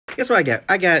Guess what I got?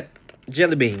 I got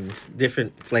jelly beans,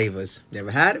 different flavors.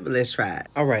 Never had it, but let's try it.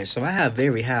 All right, so I have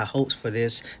very high hopes for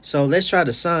this. So let's try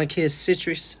the Sunkist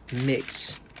Citrus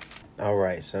Mix. All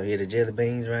right, so here the jelly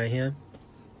beans right here.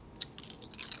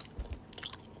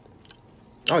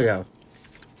 Oh yeah,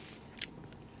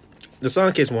 the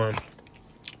Sunkist one,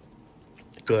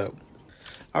 good.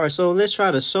 All right, so let's try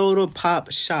the Soda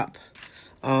Pop Shop.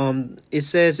 It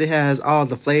says it has all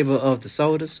the flavor of the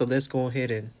soda, so let's go ahead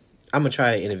and I'm gonna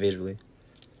try it individually.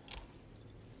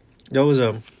 There was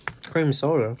a creamy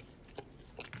soda.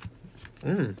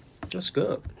 That's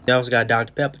good. They also got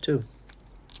Dr. Pepper too.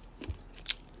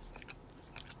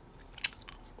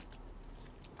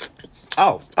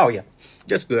 Oh yeah,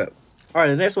 that's good. All right,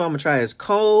 the next one I'm gonna try is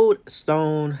Cold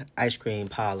Stone Ice Cream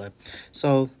Parlor.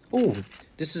 So,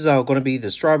 this is gonna be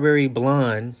the Strawberry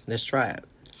Blonde. Let's try it.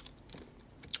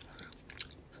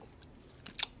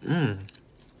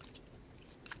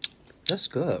 That's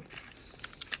good.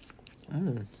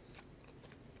 The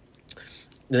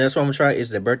next one I'm gonna try is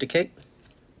the birthday cake.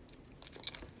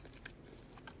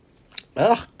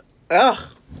 Ugh.